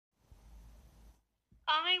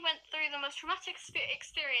went through the most traumatic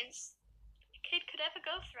experience a kid could ever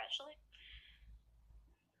go through, actually.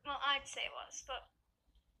 Well, I'd say it was, but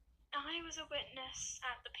I was a witness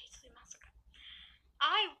at the Peterloo massacre.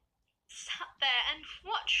 I sat there and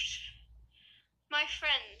watched my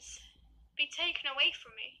friends be taken away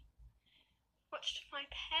from me. Watched my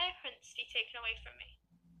parents be taken away from me.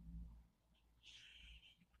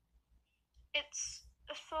 It's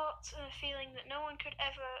a thought and a feeling that no one could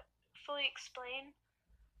ever fully explain.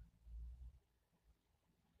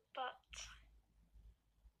 But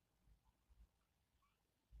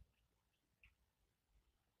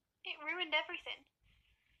it ruined everything.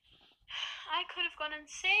 I could have gone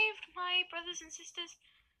and saved my brothers and sisters,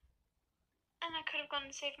 and I could have gone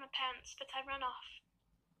and saved my parents, but I ran off.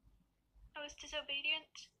 I was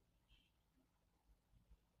disobedient.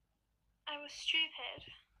 I was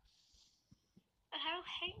stupid. And I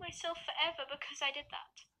will hate myself forever because I did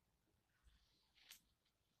that.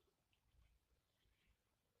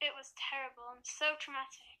 It was terrible and so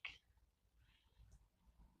traumatic.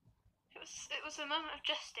 It was a moment of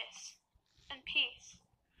justice and peace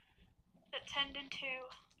that turned into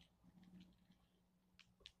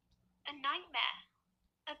a nightmare,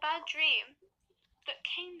 a bad dream that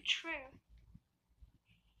came true.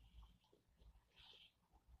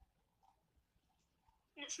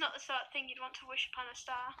 And it's not the sort of thing you'd want to wish upon a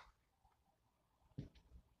star.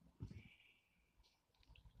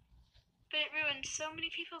 But it ruined so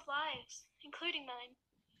many people's lives, including mine.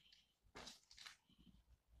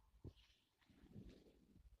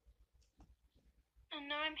 And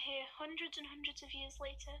now I'm here, hundreds and hundreds of years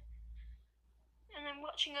later, and I'm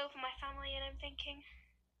watching over my family and I'm thinking,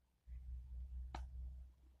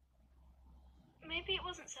 maybe it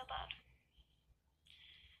wasn't so bad.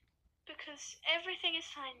 Because everything is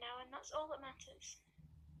fine now, and that's all that matters.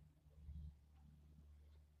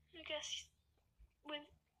 I guess with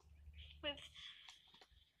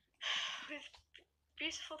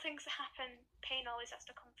beautiful things that happen, pain always has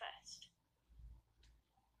to come first.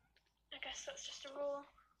 I guess that's just a rule.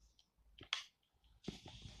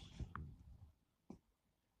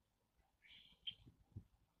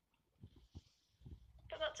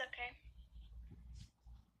 But that's okay.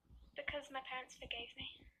 Because my parents forgave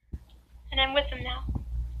me. And I'm with them now.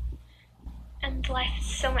 And life is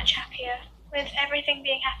so much happier, with everything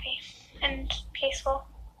being happy and peaceful.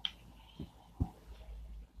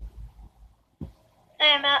 I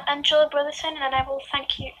am Angela Brotherson, and I will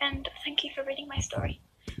thank you for reading my story,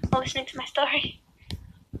 or listening to my story.